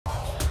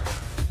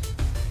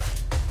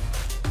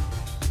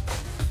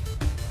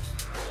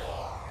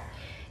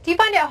Do you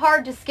find it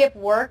hard to skip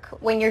work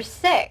when you're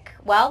sick?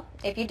 Well,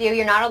 if you do,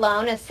 you're not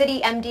alone. A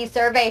City MD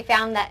survey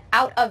found that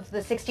out of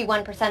the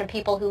 61% of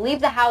people who leave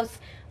the house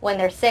when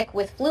they're sick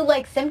with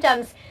flu-like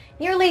symptoms,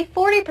 nearly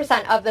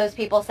 40% of those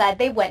people said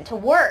they went to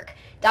work.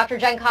 Dr.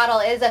 Jen Caudle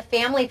is a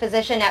family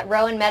physician at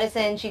Rowan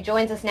Medicine. She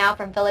joins us now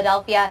from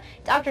Philadelphia.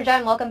 Dr.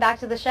 Jen, welcome back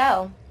to the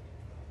show.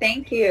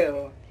 Thank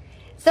you.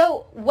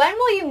 So when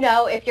will you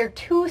know if you're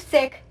too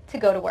sick to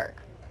go to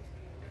work?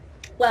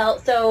 Well,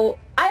 so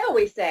I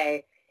always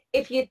say,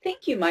 if you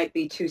think you might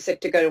be too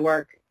sick to go to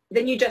work,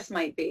 then you just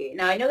might be.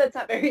 Now, I know that's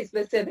not very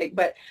specific,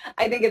 but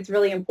I think it's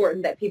really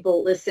important that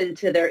people listen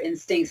to their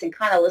instincts and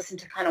kind of listen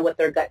to kind of what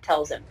their gut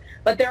tells them.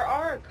 But there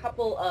are a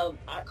couple of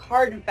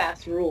hard and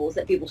fast rules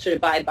that people should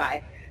abide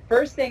by.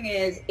 First thing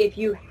is, if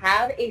you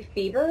have a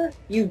fever,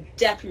 you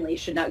definitely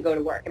should not go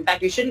to work. In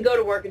fact, you shouldn't go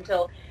to work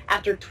until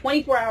after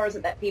 24 hours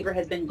that fever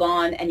has been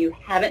gone and you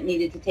haven't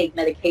needed to take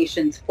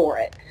medications for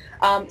it.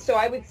 So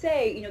I would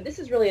say, this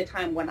is really a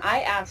time when I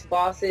ask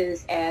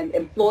bosses and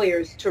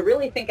employers to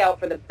really think out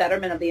for the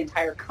betterment of the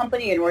entire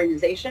company and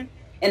organization.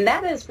 And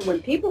that is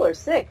when people are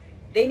sick,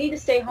 they need to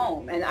stay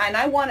home. And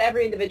I want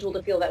every individual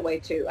to feel that way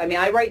too. I mean,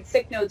 I write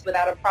sick notes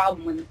without a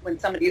problem when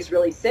somebody is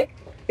really sick,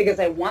 because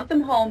I want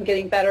them home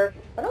getting better,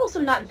 but also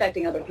not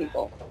infecting other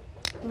people.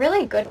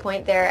 Really good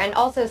point there. And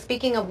also,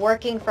 speaking of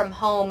working from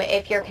home,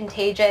 if you're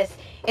contagious,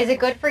 is it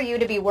good for you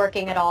to be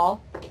working at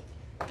all?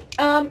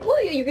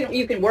 Well,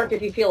 you can work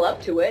if you feel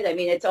up to it. I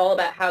mean, it's all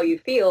about how you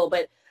feel.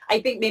 But I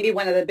think maybe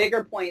one of the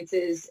bigger points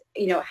is,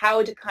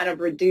 how to kind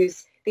of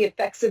reduce the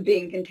effects of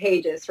being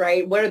contagious,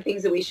 right? What are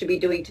things that we should be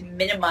doing to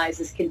minimize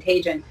this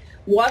contagion?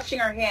 Washing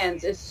our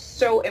hands is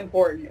so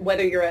important,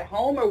 whether you're at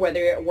home or whether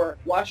you're at work.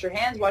 Wash your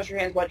hands, wash your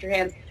hands, wash your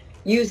hands.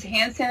 Use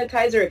hand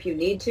sanitizer if you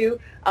need to.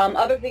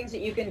 Other things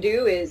that you can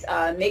do is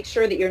make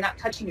sure that you're not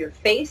touching your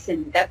face,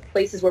 and that's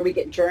places where we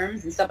get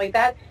germs and stuff like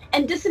that.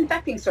 And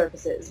disinfecting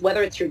surfaces,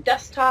 whether it's your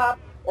desktop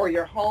or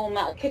your home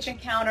kitchen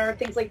counter,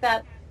 things like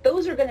that.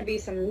 Those are going to be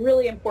some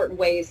really important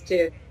ways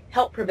to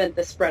help prevent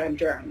the spread of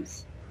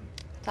germs.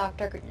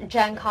 Dr.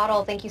 Jen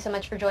Caudle, thank you so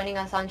much for joining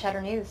us on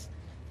Cheddar News.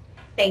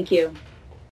 Thank you.